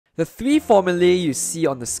The three formulae you see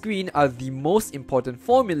on the screen are the most important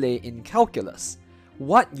formulae in calculus.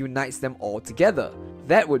 What unites them all together?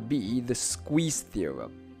 That would be the squeeze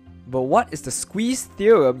theorem. But what is the squeeze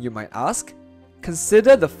theorem, you might ask?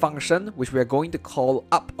 Consider the function which we are going to call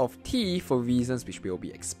up of t for reasons which will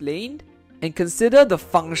be explained, and consider the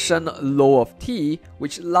function low of t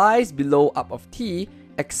which lies below up of t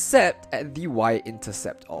except at the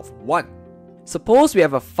y-intercept of 1. Suppose we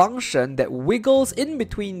have a function that wiggles in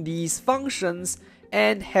between these functions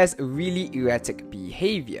and has really erratic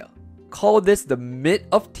behavior. Call this the mid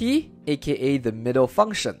of t, aka the middle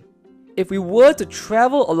function. If we were to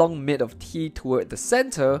travel along mid of t toward the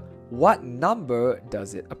center, what number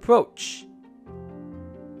does it approach?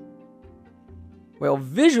 Well,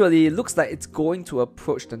 visually it looks like it's going to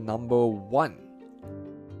approach the number 1.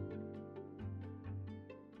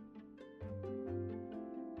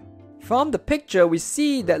 From the picture, we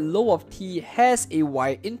see that low of t has a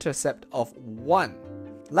y-intercept of 1.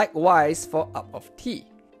 Likewise for up of t.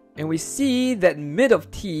 And we see that mid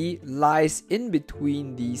of t lies in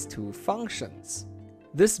between these two functions.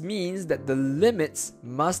 This means that the limits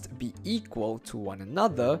must be equal to one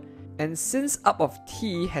another, and since up of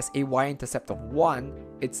t has a y-intercept of 1,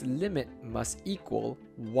 its limit must equal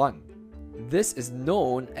 1. This is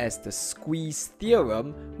known as the squeeze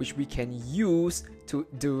theorem, which we can use to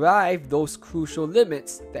derive those crucial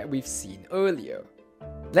limits that we've seen earlier.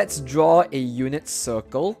 Let's draw a unit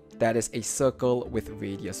circle, that is a circle with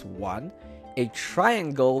radius 1, a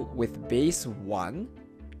triangle with base 1,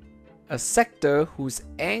 a sector whose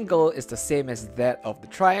angle is the same as that of the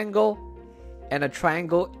triangle, and a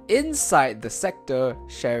triangle inside the sector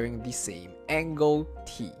sharing the same angle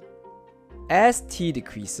t. As t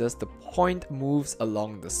decreases, the point moves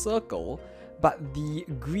along the circle, but the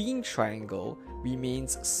green triangle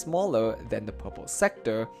remains smaller than the purple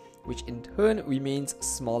sector, which in turn remains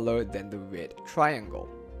smaller than the red triangle.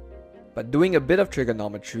 But doing a bit of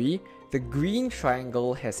trigonometry, the green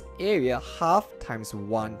triangle has area half times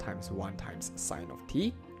 1 times 1 times sine of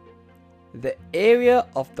t. The area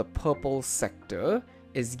of the purple sector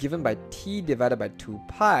is given by t divided by 2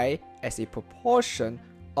 pi as a proportion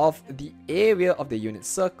of the area of the unit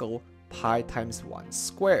circle, pi times 1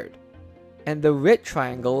 squared. And the red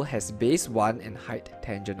triangle has base 1 and height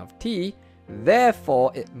tangent of t,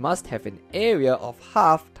 therefore it must have an area of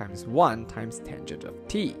half times 1 times tangent of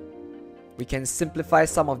t. We can simplify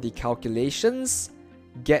some of the calculations,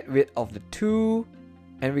 get rid of the 2,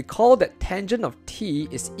 and recall that tangent of t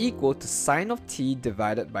is equal to sine of t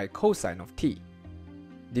divided by cosine of t.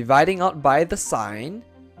 Dividing out by the sine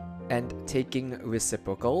and taking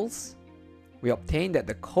reciprocals, we obtain that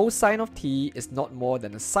the cosine of t is not more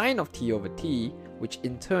than the sine of t over t, which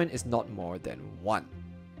in turn is not more than 1.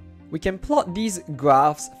 We can plot these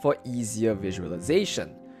graphs for easier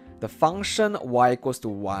visualization. The function y equals to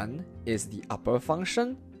 1 is the upper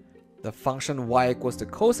function. The function y equals to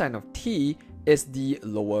cosine of t is the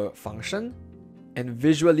lower function. And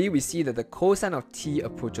visually we see that the cosine of t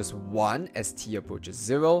approaches 1 as t approaches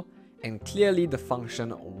 0, and clearly the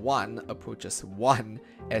function 1 approaches 1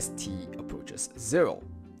 as t approaches 0.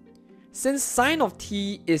 Since sine of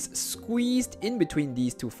t is squeezed in between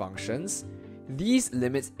these two functions, these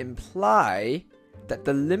limits imply that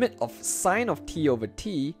the limit of sine of t over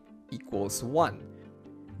t equals 1.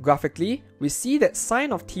 Graphically, we see that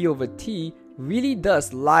sine of t over t really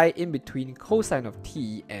does lie in between cosine of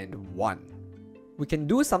t and 1. We can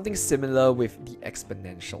do something similar with the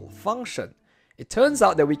exponential function. It turns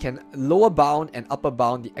out that we can lower bound and upper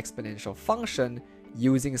bound the exponential function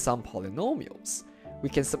using some polynomials. We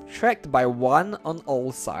can subtract by 1 on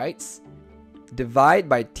all sides, divide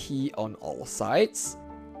by t on all sides,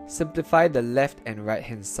 simplify the left and right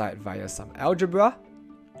hand side via some algebra,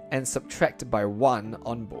 and subtract by 1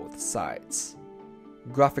 on both sides.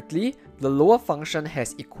 Graphically, the lower function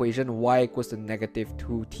has equation y equals to negative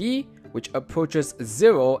 2t, which approaches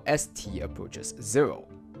 0 as t approaches 0.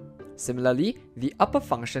 Similarly, the upper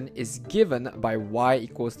function is given by y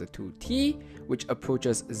equals to 2t, which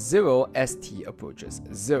approaches 0 as t approaches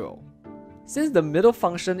 0. Since the middle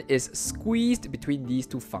function is squeezed between these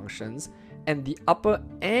two functions, and the upper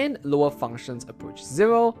and lower functions approach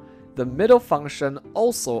 0, the middle function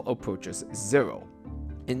also approaches 0.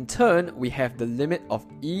 In turn, we have the limit of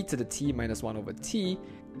e to the t minus 1 over t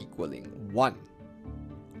equaling 1.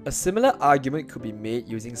 A similar argument could be made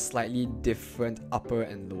using slightly different upper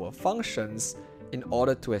and lower functions in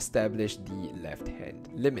order to establish the left-hand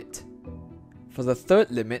limit. For the third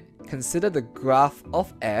limit, consider the graph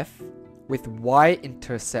of f with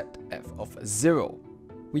y-intercept f of 0.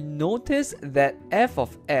 We notice that f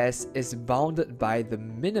of s is bounded by the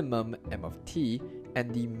minimum m of t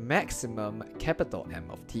and the maximum capital M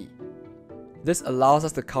of t. This allows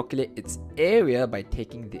us to calculate its area by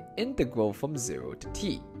taking the integral from 0 to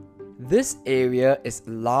t. This area is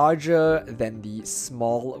larger than the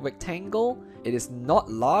small rectangle. It is not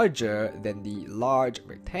larger than the large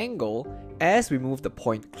rectangle. As we move the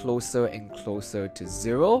point closer and closer to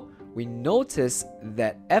 0, we notice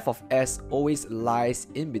that f of s always lies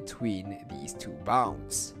in between these two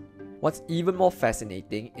bounds. What's even more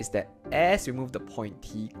fascinating is that as we move the point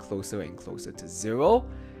t closer and closer to 0,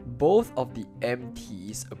 both of the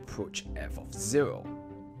mt's approach f of 0.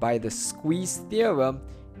 By the squeeze theorem,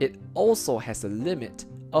 it also has a limit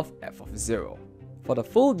of f of 0. For the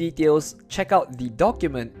full details, check out the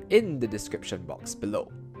document in the description box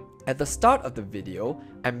below. At the start of the video,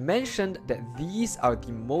 I mentioned that these are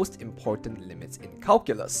the most important limits in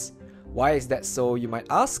calculus. Why is that so, you might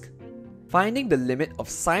ask? Finding the limit of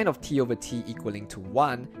sine of t over t equaling to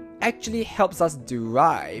 1 actually helps us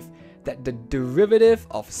derive that the derivative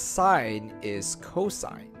of sine is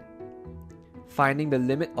cosine. Finding the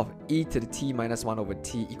limit of e to the t minus 1 over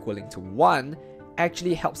t equaling to 1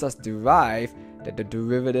 actually helps us derive that the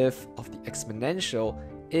derivative of the exponential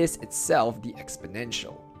is itself the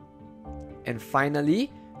exponential. And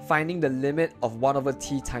finally, finding the limit of 1 over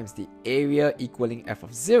t times the area equaling f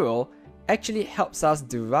of 0 actually helps us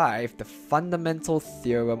derive the fundamental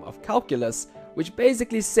theorem of calculus, which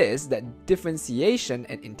basically says that differentiation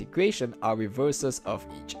and integration are reverses of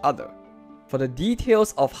each other. For the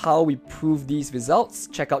details of how we prove these results,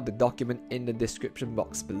 check out the document in the description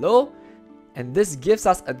box below. And this gives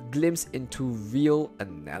us a glimpse into real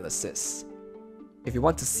analysis. If you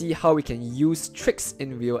want to see how we can use tricks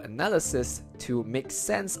in real analysis to make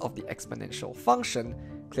sense of the exponential function,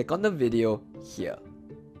 click on the video here.